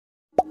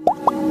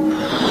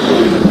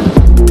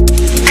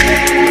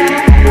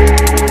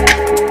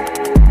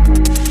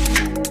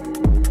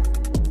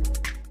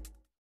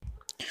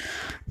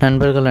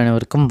நண்பர்கள்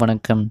அனைவருக்கும்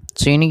வணக்கம்.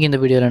 ஸோ இன்றைக்கி இந்த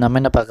வீடியோவில் நம்ம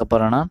என்ன பார்க்க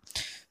போகிறோன்னா,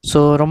 ஸோ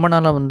ரொம்ப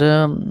நாளாக வந்து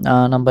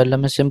நம்ம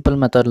எல்லாமே சிம்பிள்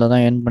மெத்தடில்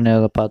தான் ஏர்ன்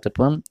பண்ணதை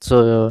பார்த்துப்போம். ஸோ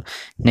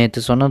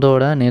நேற்று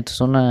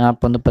சொன்ன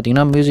ஆப் வந்து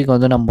பார்த்திங்கன்னா, மியூசிக்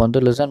வந்து நம்ம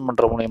வந்து லிசன்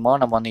பண்ணுற மூலிமா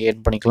நம்ம வந்து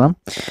ஏர்ன் பண்ணிக்கலாம்.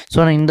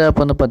 ஸோ இந்த ஆப்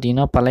வந்து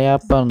பார்த்திங்கன்னா பழைய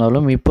ஆப்பாக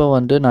இருந்தாலும் இப்போ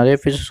வந்து நிறைய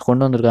ஃபீச்சர்ஸ்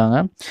கொண்டு வந்திருக்காங்க.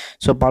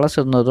 ஸோ பழசு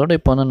இருந்ததோடு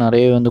இப்போ வந்து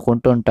நிறைய வந்து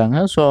கொண்டு வந்துட்டாங்க.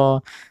 ஸோ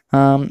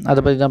அதை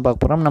பற்றி தான்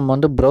பார்க்க போகிறோம். நம்ம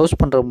வந்து ப்ரௌஸ்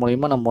பண்ணுற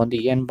மூலிமா நம்ம வந்து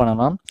ஏர்ன்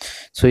பண்ணலாம்.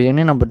 ஸோ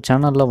ஏன்னா நம்ம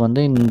சேனலில்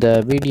வந்து இந்த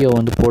வீடியோ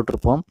வந்து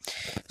போட்டிருப்போம்.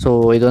 ஸோ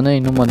இது வந்து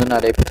இன்னும் வந்து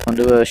நிறைய பேருக்கு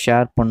வந்து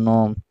ஷேர்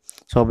பண்ணணும்.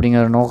 ஸோ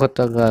அப்படிங்கிற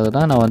நோக்கத்துக்காக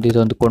தான் நான் வந்து இது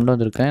வந்து கொண்டு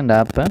வந்திருக்கேன் இந்த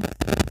ஆப்பை.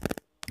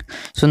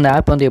 ஸோ இந்த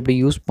ஆப் வந்து எப்படி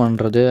யூஸ்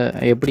பண்ணுறது,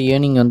 எப்படி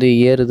ஏர்னிங் வந்து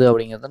ஏறுது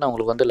அப்படிங்கிறத நான்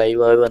உங்களுக்கு வந்து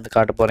லைவாகவே வந்து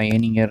காட்ட போகிறேன்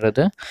ஏர்னிங்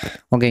ஏறுறது.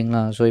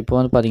 ஓகேங்களா? ஸோ இப்போ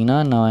வந்து பார்த்திங்கன்னா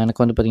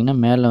எனக்கு வந்து பார்த்திங்கன்னா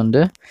மேலே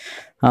வந்து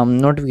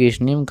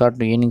நோட்டிஃபிகேஷனையும்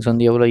காட்டும். ஏர்னிங்ஸ்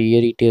வந்து எவ்வளோ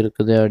ஏறிட்டே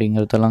இருக்குது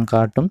அப்படிங்கிறதெல்லாம்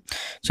காட்டும்.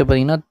 ஸோ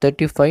பார்த்திங்கன்னா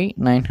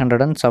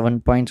 35,907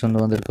 பாயிண்ட்ஸ் வந்து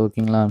வந்திருக்கு.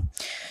 ஓகேங்களா?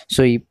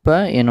 ஸோ இப்போ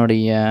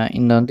என்னுடைய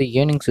இந்த வந்து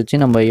ஏர்னிங்ஸ் வச்சு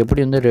நம்ம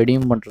எப்படி வந்து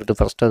ரெடீம் பண்ணுறது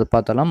ஃபஸ்ட்டு அதை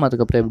பார்த்தலாம்.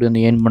 அதுக்கப்புறம் எப்படி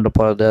வந்து ஏர்ன் பண்ண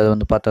போகிறது அதை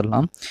வந்து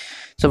பார்த்துடலாம்.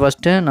 ஸோ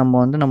ஃபஸ்ட்டு நம்ம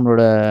வந்து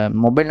நம்மளோட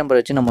மொபைல் நம்பர்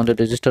வச்சு நம்ம வந்து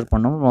ரெஜிஸ்டர்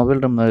பண்ணணும்.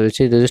 மொபைல் நம்பர்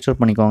வச்சு ரெஜிஸ்டர்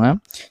பண்ணிக்கோங்க.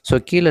 ஸோ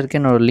கீழே இருக்க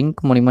என்னோடய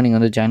லிங்க் மூலிமா நீங்கள்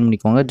வந்து ஜாயின்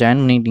பண்ணிக்கோங்க.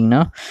 ஜாயின்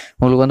பண்ணிட்டீங்கன்னா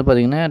உங்களுக்கு வந்து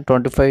பார்த்திங்கன்னா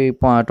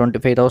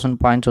 25,000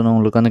 பாயிண்ட்ஸ் வந்து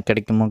உங்களுக்கு வந்து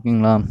கிடைக்கும்.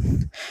 ஓகேங்களா?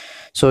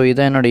 ஸோ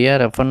இதான் என்னுடைய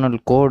ரெஃபரல்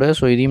கோடு.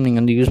 ஸோ இதையும்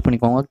நீங்கள் வந்து யூஸ்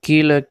பண்ணிக்கோங்க.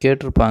 கீழே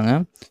கேட்டிருப்பாங்க.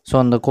 ஸோ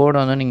அந்த கோடை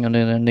வந்து நீங்கள்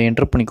வந்து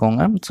என்ட்ரு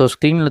பண்ணிக்கோங்க. ஸோ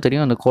ஸ்க்ரீனில்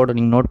தெரியும் அந்த கோடை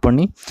நீங்கள் நோட்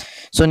பண்ணி,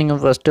 ஸோ நீங்கள்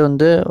ஃபஸ்ட்டு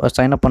வந்து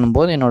சைன்அப்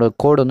பண்ணும்போது என்னோடய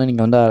கோடு வந்து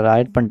நீங்கள் வந்து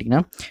ஆட்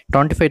பண்ணிட்டீங்கன்னா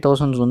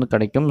 25,000 வந்து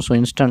கிடைக்கும். ஸோ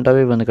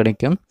இன்ஸ்டண்ட்டாகவே வந்து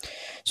கிடைக்கும்.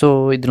 ஸோ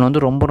இதில்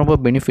வந்து ரொம்ப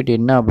பெனிஃபிட்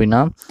என்ன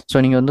அப்படின்னா, ஸோ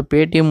நீங்கள் வந்து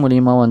பேடிஎம்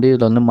மூலிமா வந்து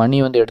இதில் வந்து மணி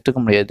வந்து எடுத்துக்க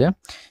முடியாது.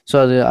 ஸோ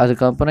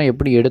அதுக்கப்புறம்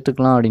எப்படி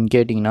எடுத்துக்கலாம் அப்படின்னு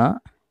கேட்டிங்கன்னா,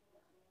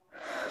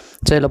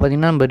 ஸோ இதில்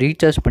பார்த்திங்கன்னா நம்ம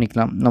ரீசார்ஜ்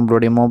பண்ணிக்கலாம்.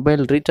 நம்மளுடைய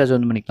மொபைல் ரீசார்ஜ்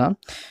வந்து பண்ணிக்கலாம்.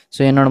 ஸோ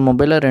என்னோடய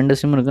மொபைலில் 2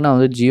 சிம் இருக்குது. நான்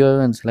வந்து ஜியோவை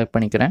வந்து செலக்ட்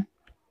பண்ணிக்கிறேன்.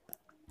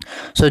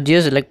 ஸோ ஜியோ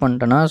செலக்ட்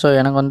பண்ணிட்டேன்னா, ஸோ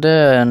எனக்கு வந்து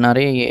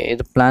நிறைய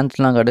இது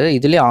பிளான்ஸ்லாம் கிடையாது.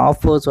 இதுலேயே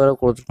ஆஃபர்ஸ் வேறு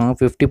கொடுத்துருக்காங்க.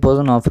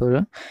 50% ஆஃபர்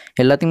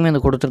எல்லாத்துக்குமே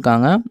வந்து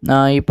கொடுத்துருக்காங்க.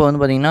 இப்போ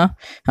வந்து பார்த்திங்கன்னா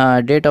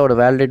டேட்டாவோட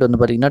வேலிடேட் வந்து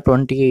பார்த்திங்கன்னா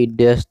 28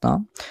 days தான்.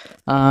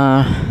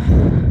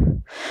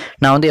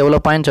 நான் வந்து எவ்வளோ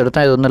பாயிண்ட்ஸ்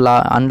எடுத்தேன் இது வந்து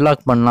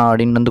அன்லாக் பண்ணலாம்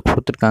அப்படின்னு வந்து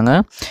கொடுத்துருக்காங்க.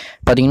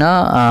 பார்த்திங்கன்னா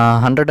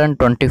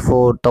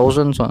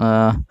 124,000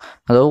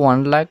 அதாவது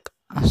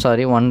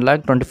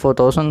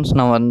 1,24,000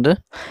 நான் வந்து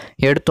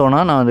எடுத்தோன்னா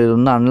நான் இது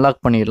வந்து அன்லாக்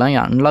பண்ணிடலாம்.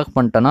 அன்லாக்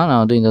பண்ணிட்டேன்னா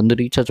நான் வந்து இதை வந்து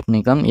ரீசார்ஜ்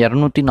பண்ணிக்கலாம்.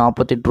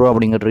 248 ரூபா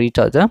அப்படிங்கிற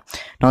ரீசார்ஜை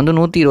நான் வந்து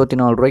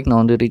 124 ரூபாய்க்கு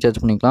நான் வந்து ரீசார்ஜ்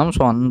பண்ணிக்கலாம்.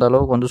 ஸோ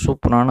அந்தளவுக்கு வந்து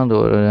சூப்பரான அந்த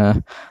ஒரு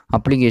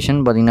அப்ளிகேஷன்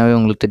பார்த்திங்கனாவே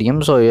உங்களுக்கு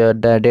தெரியும். ஸோ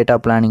டேட்டா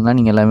பிளானிங்லாம்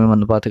நீங்கள் எல்லாமே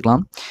வந்து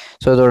பார்த்துக்கலாம்.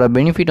 ஸோ இதோட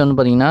பெனிஃபிட் வந்து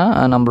பார்த்திங்கன்னா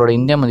நம்மளோட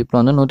இந்தியா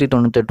மதிப்பில் வந்து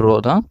 198 ரூபா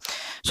தான்.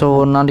 ஸோ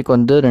ஒரு நாளைக்கு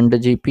வந்து 2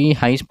 GB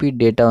ஹை ஸ்பீட்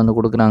டேட்டா வந்து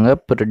கொடுக்குறாங்க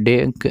பெர்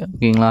டேக்கு.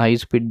 ஓகேங்களா? High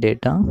speed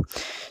data.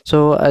 ஸோ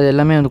அது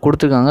எல்லாமே வந்து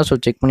கொடுத்துருக்காங்க. ஸோ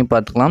செக் பண்ணி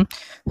பார்த்துக்கலாம்.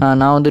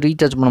 நான் வந்து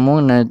ரீசார்ஜ்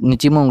பண்ணும்போது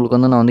நிச்சயமாக உங்களுக்கு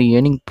வந்து நான் வந்து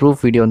ஏர்னிங்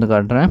ப்ரூஃப் வீடியோ வந்து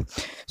காட்டுறேன்.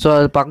 ஸோ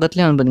அது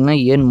பக்கத்துலேயே வந்து பார்த்திங்கன்னா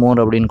ஏர்ன்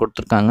மோர் அப்படின்னு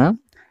கொடுத்துருக்காங்க.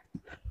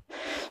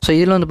 ஸோ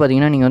இதில் வந்து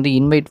பார்த்திங்கன்னா நீங்கள் வந்து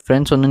இன்வைட்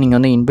ஃப்ரெண்ட்ஸ் வந்து நீங்கள்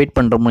வந்து இன்வைட்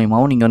பண்ணுற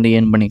மூலியமாகவும் நீங்கள் வந்து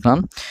ஏர்ன்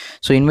பண்ணிக்கலாம்.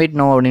 ஸோ இன்வைட்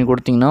நோ அப்படின்னு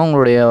கொடுத்திங்கன்னா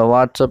உங்களுடைய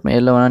வாட்ஸ்அப்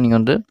எல்லாம் வேணால்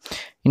நீங்கள் வந்து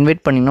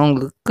இன்வைட் பண்ணிங்கன்னா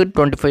உங்களுக்கு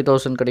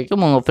 25,000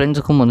 கிடைக்கும். உங்கள்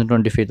ஃப்ரெண்ட்ஸுக்கும் வந்து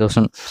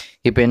 25,000.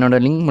 இப்போ என்னோடய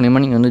லிங்க் மூலிமா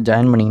நீங்கள் வந்து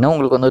ஜாயின் பண்ணிங்கன்னா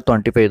உங்களுக்கு வந்து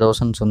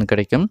 25,000 வந்து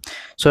கிடைக்கும்.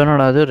 ஸோ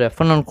என்னோட அது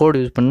ரெஃபரல் கோட்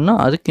யூஸ் பண்ணினா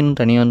அதுக்கு இன்னும்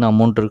தனியாக வந்து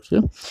அமௌண்ட்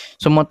இருக்குது.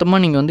 ஸோ மொத்தமாக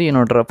நீங்கள் வந்து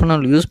என்னோடய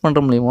ரெஃபரல் யூஸ்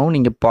பண்ணுற மூலியமாகவும்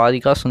நீங்கள் பாதி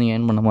காசு வந்து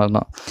ஏர்ன் பண்ண மாதிரி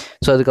தான்.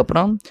 ஸோ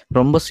அதுக்கப்புறம்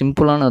ரொம்ப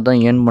சிம்பிளானது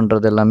தான் ஏர்ன்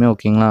பண்ணுறது எல்லாமே.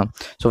 ஓகேங்களா?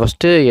 ஸோ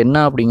ஃபஸ்ட்டு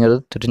என்ன அப்படிங்கிறது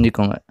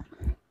தெரிஞ்சுக்கோங்க.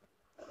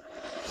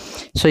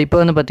 ஸோ இப்போ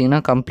வந்து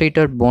பார்த்திங்கன்னா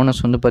கம்ப்ளீட்டட்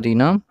போனஸ் வந்து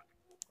பார்த்திங்கன்னா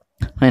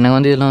எனக்கு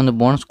வந்து இதெல்லாம் வந்து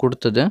போனஸ்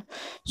கொடுத்தது.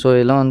 ஸோ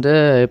இதெல்லாம் வந்து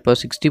இப்போ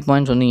 60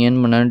 பாயிண்ட்ஸ் வந்து ஏர்ன்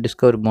பண்ண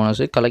டிஸ்கவரி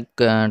போனஸு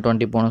கலெக்ட்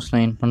 20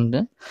 போனஸ்லாம் ஏர்ன் பண்ணுது.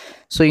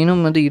 ஸோ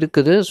இன்னும் வந்து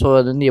இருக்குது. ஸோ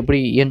அது வந்து எப்படி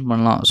ஏர்ன்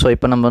பண்ணலாம், ஸோ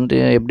இப்போ நம்ம வந்து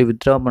எப்படி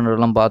வித்ட்ரா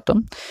பண்ணுறதெல்லாம்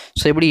பார்த்தோம்.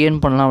 ஸோ எப்படி ஏர்ன்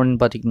பண்ணலாம் அப்படின்னு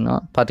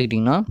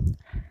பார்த்துக்கிட்டிங்கன்னா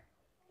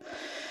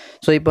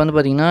ஸோ இப்போ வந்து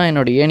பார்த்திங்கன்னா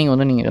என்னோடய ஏர்னிங்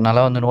வந்து நீங்கள்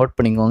நல்லா வந்து நோட்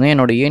பண்ணிக்கோங்க.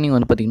 என்னோடய ஏர்னிங்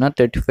வந்து பார்த்திங்கன்னா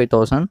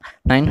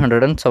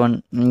 35,907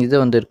 இது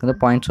வந்து இருக்குது,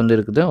 பாயிண்ட்ஸ் வந்து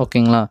இருக்குது.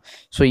 ஓகேங்களா?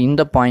 ஸோ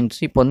இந்த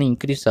பாயிண்ட்ஸ் இப்போ வந்து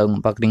இன்க்ரீஸ்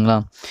ஆகும் பார்க்குறீங்களா?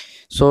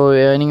 ஸோ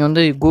நீங்கள்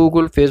வந்து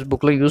கூகுள்,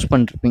 ஃபேஸ்புக்கில் யூஸ்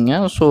பண்ணிருப்பீங்க.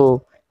 ஸோ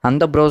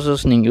அந்த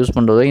ப்ரௌசர்ஸ் நீங்கள் யூஸ்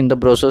பண்ணுறதோ இந்த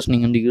ப்ரௌசர்ஸ்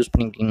நீங்கள் வந்து யூஸ்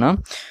பண்ணிக்கிட்டிங்கன்னா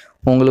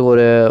உங்களுக்கு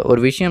ஒரு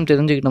விஷயம்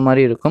தெரிஞ்சுக்கிட்ட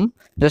மாதிரி இருக்கும்.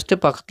 ஜஸ்ட்டு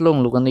பக்கத்தில்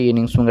உங்களுக்கு வந்து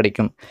ஏர்னிங்ஸும்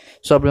கிடைக்கும்.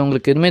 ஸோ அப்படி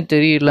உங்களுக்கு எதுவுமே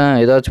தெரியல,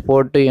 ஏதாச்சும்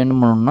போட்டு ஏர்ன்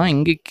பண்ணணும்னா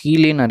இங்கே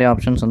கீழே நிறைய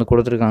ஆப்ஷன்ஸ் வந்து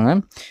கொடுத்துருக்காங்க.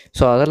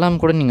 ஸோ அதெல்லாம்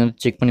கூட நீங்கள் வந்து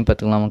செக் பண்ணி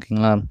பார்த்துக்கலாம்.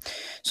 ஓகேங்களா?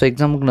 ஸோ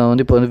எக்ஸாம்பிளுக்கு நான்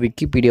வந்து இப்போ வந்து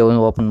விக்கிபீடியா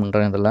வந்து ஓப்பன்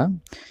பண்ணுறேன் இதில்.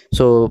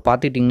 ஸோ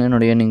பார்த்துக்கிட்டிங்கன்னா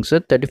என்னோடய ஏர்னிங்ஸு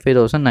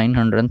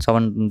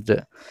 35,907.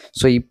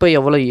 ஸோ இப்போ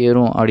எவ்வளோ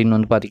ஏறும் அப்படின்னு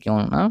வந்து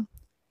பார்த்திங்கன்னா,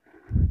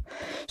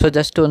 ஸோ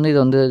ஜஸ்ட்டு வந்து இதை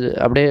வந்து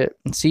அப்படியே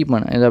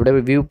இதை அப்படியே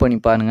வியூ பண்ணி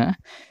பாருங்கள்.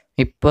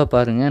 இப்போ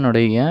பாருங்கள்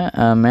என்னுடைய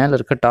மேலே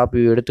இருக்க டாப்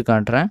வியூ எடுத்து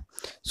காட்டுறேன்.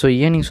 ஸோ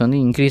ஏர்னிங்ஸ் வந்து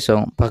இன்க்ரீஸ்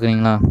ஆகும்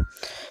பார்க்குறீங்களா?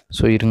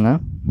 ஸோ இருங்க.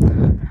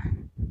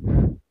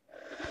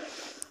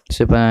 ஸோ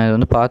இப்போ நான் இதை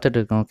வந்து பார்த்துட்டு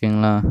இருக்கேன்.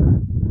 ஓகேங்களா?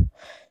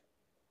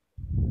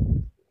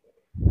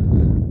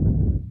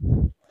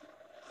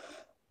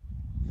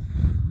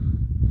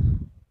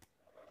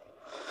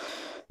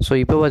 ஸோ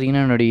இப்போ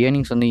பார்த்தீங்கன்னா என்னோடய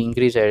ஏர்னிங்ஸ் வந்து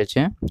இன்க்ரீஸ்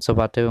ஆகிடுச்சு. ஸோ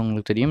பார்த்தாவே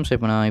உங்களுக்கு தெரியும். ஸோ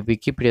இப்போ நான்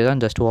விக்கிபீடியா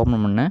தான் ஜஸ்ட்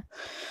ஓப்பன் பண்ணேன்.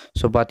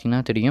 ஸோ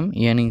பார்த்தீங்கன்னா தெரியும்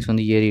ஏர்னிங்ஸ்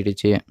வந்து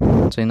ஏறிடுச்சு.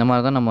 ஸோ இந்த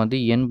மாதிரி தான் நம்ம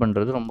வந்து ஏர்ன்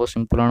பண்ணுறது ரொம்ப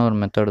சிம்பிளான ஒரு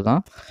மெத்தடு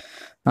தான்.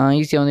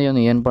 ஈஸியாக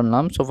வந்து ஏர்ன்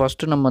பண்ணலாம். ஸோ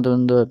ஃபஸ்ட்டு நம்ம அது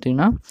வந்து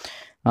பார்த்திங்கன்னா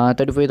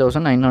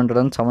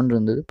 35,907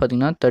 இருந்தது.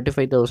 பார்த்திங்கன்னா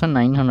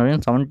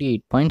 35,978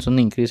 பாயிண்ட்ஸ்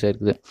வந்து இன்க்ரீஸ்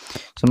ஆகிருக்குது.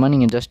 ஸோ மாதிரி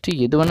நீங்கள் ஜஸ்ட்டு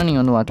எது வேணால்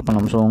நீங்கள் வந்து வாட்ச்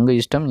பண்ணலாம். ஸோ உங்கள்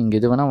இஷ்டம், நீங்கள்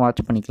எது வேணால் வாட்ச்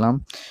பண்ணிக்கலாம்.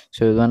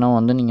 ஸோ இது வேணால்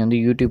வந்து நீங்கள் வந்து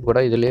யூடியூப்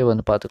கூட இதிலே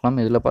வந்து பார்த்துக்கலாம்.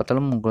 இதில்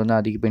பார்த்தாலும் உங்களுக்கு வந்து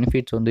அதிக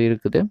பெனிஃபிட்ஸ் வந்து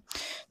இருக்குது.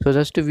 ஸோ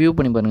ஜஸ்ட்டு வியூ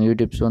பண்ணி பாருங்கள்.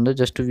 யூடியூப்ஸ் வந்து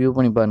ஜஸ்ட்டு வியூ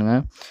பண்ணி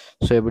பாருங்கள்.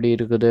 ஸோ எப்படி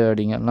இருக்குது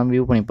அப்படிங்கிறலாம்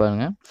வியூ பண்ணி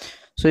பாருங்கள்.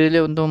 ஸோ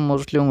இதிலே வந்து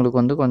மோஸ்ட்லி உங்களுக்கு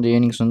வந்து கொஞ்சம்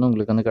ஏர்னிங்ஸ் வந்து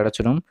உங்களுக்கு வந்து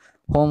கிடச்சிடும்.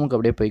 ஹோமுக்கு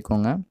அப்படியே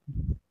போய்க்கோங்க.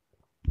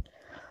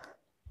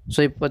 ஸோ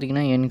இப்போ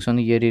பார்த்திங்கன்னா ஏர்னிங்ஸ்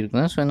வந்து ஏறி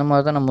இருக்குது. ஸோ இந்த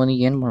மாதிரி தான் நம்ம வந்து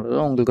ஏர்ன் பண்ணுறது.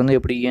 உங்களுக்கு வந்து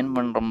எப்படி ஏர்ன்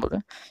பண்ணும்போது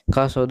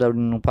காசு வருது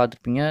அப்படின்னு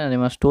பார்த்துருப்பீங்க. அதே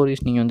மாதிரி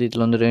ஸ்டோரிஸ் நீங்கள் வந்து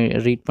இதில் வந்து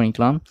ரீட்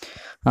பண்ணிக்கலாம்.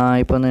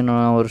 இப்போ வந்து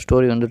நான் ஒரு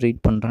ஸ்டோரி வந்து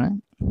ரீட் பண்ணுறேன்.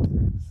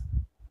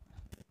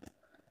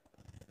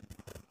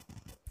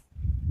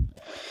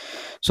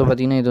 ஸோ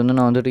பார்த்திங்கன்னா இது வந்து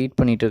நான் வந்து ரீட்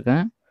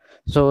பண்ணிகிட்ருக்கேன்.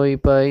 ஸோ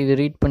இப்போ இது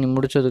ரீட் பண்ணி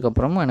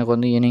முடித்ததுக்கப்புறமும் எனக்கு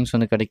வந்து ஏர்னிங்ஸ்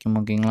வந்து கிடைக்கும்.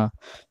 ஓகேங்களா.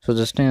 ஸோ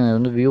ஜஸ்ட்டு நான்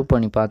வந்து வியூ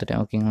பண்ணி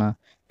பார்த்துட்டேன். ஓகேங்களா.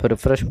 இப்போ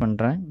ரிஃப்ரெஷ்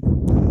பண்ணுறேன்.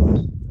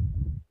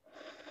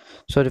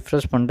 ஸோ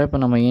ரிஃப்ரெஷ் பண்ணிட்டேன். இப்போ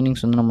நம்ம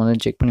ஏர்னிங்ஸ் வந்து நம்ம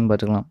வந்து செக் பண்ணி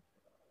பார்த்துக்கலாம்.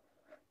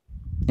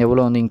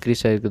 எவ்வளோ வந்து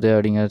இன்க்ரீஸ் ஆகிருக்குது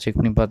அப்படிங்கிறத செக்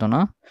பண்ணி பார்த்தோன்னா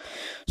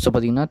ஸோ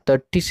பார்த்திங்கன்னா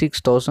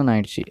 36,000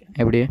 ஆகிடுச்சு.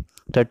 எப்படி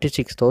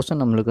 36,000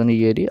 நம்மளுக்கு வந்து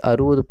ஏறி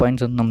 60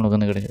 பாயிண்ட்ஸ் வந்து நம்மளுக்கு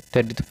வந்து கிடையாது.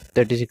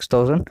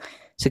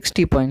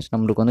 36,060 பாயிண்ட்ஸ்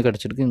நம்மளுக்கு வந்து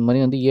கிடச்சிருக்கு. இந்த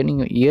மாதிரி வந்து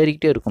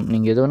ஏறிக்கிட்டே இருக்கும்.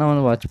 நீங்கள் எது வேணால்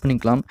வந்து வாட்ச்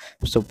பண்ணிக்கலாம்.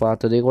 ஸோ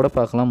பார்த்ததே கூட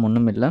பார்க்கலாம்,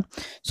 ஒன்றும் இல்லை.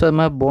 ஸோ அது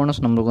மாதிரி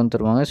போனஸ் நம்மளுக்கு வந்து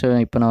தருவாங்க. ஸோ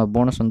இப்போ நான்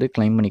போனஸ் வந்து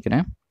கிளைம்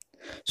பண்ணிக்கிறேன்.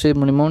 ஸோ இது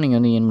மூலியமாக நீங்கள்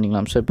வந்து ஏர்ன்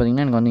பண்ணிக்கலாம். ஸோ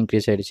பார்த்திங்கன்னா எனக்கு வந்து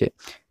இன்க்ரீஸ் ஆகிடுச்சு.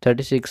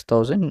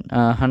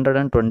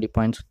 36,120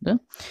 பாயிண்ட்ஸ் வந்து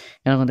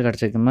எனக்கு வந்து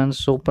கிடச்சிருக்கு. மேம்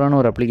சூப்பரான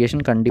ஒரு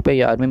அப்ளிகேஷன்.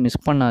 கண்டிப்பாக யாருமே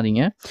மிஸ்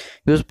பண்ணாதீங்க.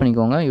 யூஸ்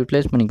பண்ணிக்கோங்க,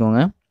 யூட்டிலைஸ்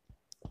பண்ணிக்கோங்க.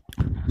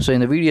 ஸோ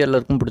இந்த வீடியோ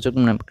எல்லாருக்கும்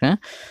பிடிச்சிருக்குன்னு நினைக்கிறேன்.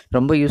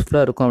 ரொம்ப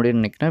யூஸ்ஃபுல்லாக இருக்கும் அப்படின்னு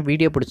நினைக்கிறேன்.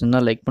 வீடியோ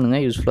பிடிச்சிருந்தால் லைக்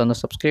பண்ணுங்கள், யூஸ்ஃபுல்லாக இருந்தால்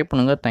சப்ஸ்கிரைப்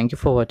பண்ணுங்கள். தேங்க்யூ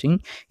ஃபார் வாட்சிங்.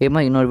 ஏமா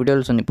இன்னொரு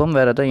வீடியோவில் சந்திப்போம்.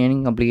 வேறு ஏதாவது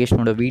ஏர்னிங்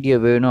அப்ளிகேஷனோட வீடியோ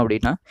வேணும்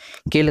அப்படின்னா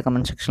கீழே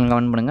கமெண்ட் செக்ஷனில்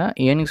கமெண்ட் பண்ணுங்கள்.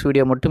 ஏர்னிங்ஸ்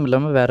வீடியோ மட்டும்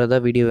இல்லாமல் வேறு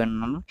ஏதாவது வீடியோ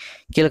வேணும்னாலும்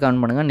கீழே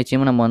கமெண்ட் பண்ணுங்கள்.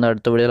 நிச்சயமாக நம்ம வந்து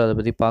அடுத்த வீடியோவில் அதை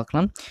பற்றி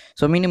பார்க்கலாம்.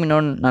 ஸோ மீண்டும்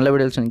இன்னொரு நல்ல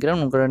வீடியோவில்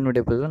சந்திக்கிறேன். உங்களுடன்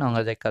வீடியோ நான்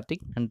உங்கள்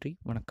கார்த்திக். நன்றி,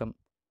 வணக்கம்.